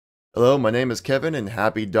Hello, my name is Kevin, and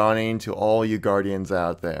happy dawning to all you Guardians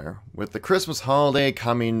out there. With the Christmas holiday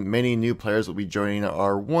coming, many new players will be joining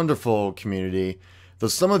our wonderful community, though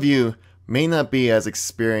some of you may not be as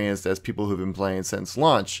experienced as people who've been playing since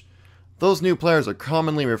launch. Those new players are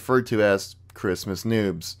commonly referred to as Christmas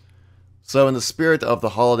Noobs. So in the spirit of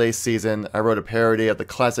the holiday season, I wrote a parody of the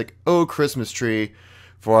classic Oh Christmas Tree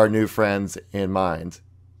for our new friends in mind.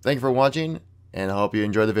 Thank you for watching, and I hope you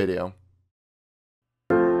enjoy the video.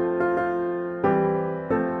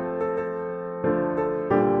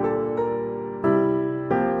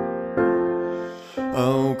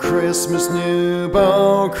 Oh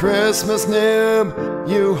Christmas noob,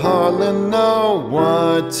 you hardly know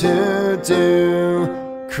what to do.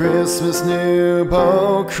 Christmas noob,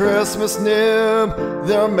 oh Christmas noob,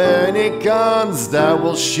 there are many guns that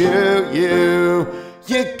will shoot you.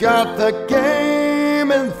 You got the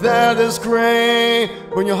game and that is great.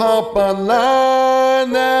 When you hop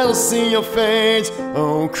online, they'll see your fate.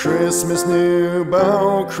 Oh Christmas noob,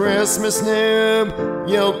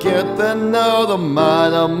 you'll get the know the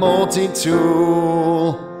minor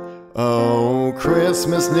multi-tool. Oh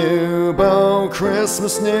Christmas noob,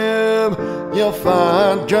 you'll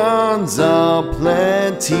find guns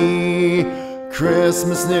aplenty.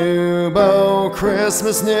 Christmas noob,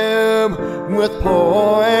 with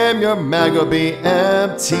poem your mag will be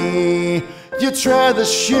empty. You try to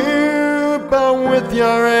shoot, but with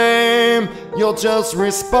your aim, you'll just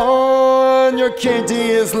respawn, your KD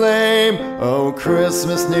is lame. Oh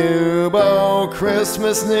Christmas noob,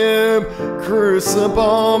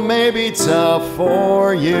 Crucible may be tough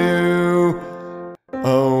for you.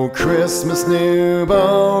 Oh Christmas noob,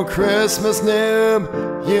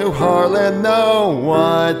 you hardly know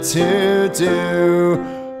what to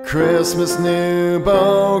do. Christmas noob,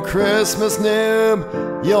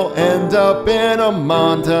 you'll end up in a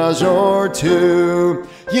montage or two.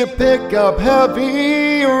 You pick up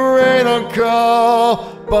heavy rain on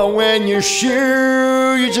call, but when you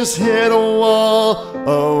shoot, you just hit a wall.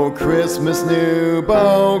 Oh Christmas noob,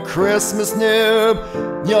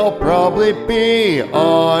 you'll probably be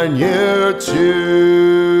on YouTube.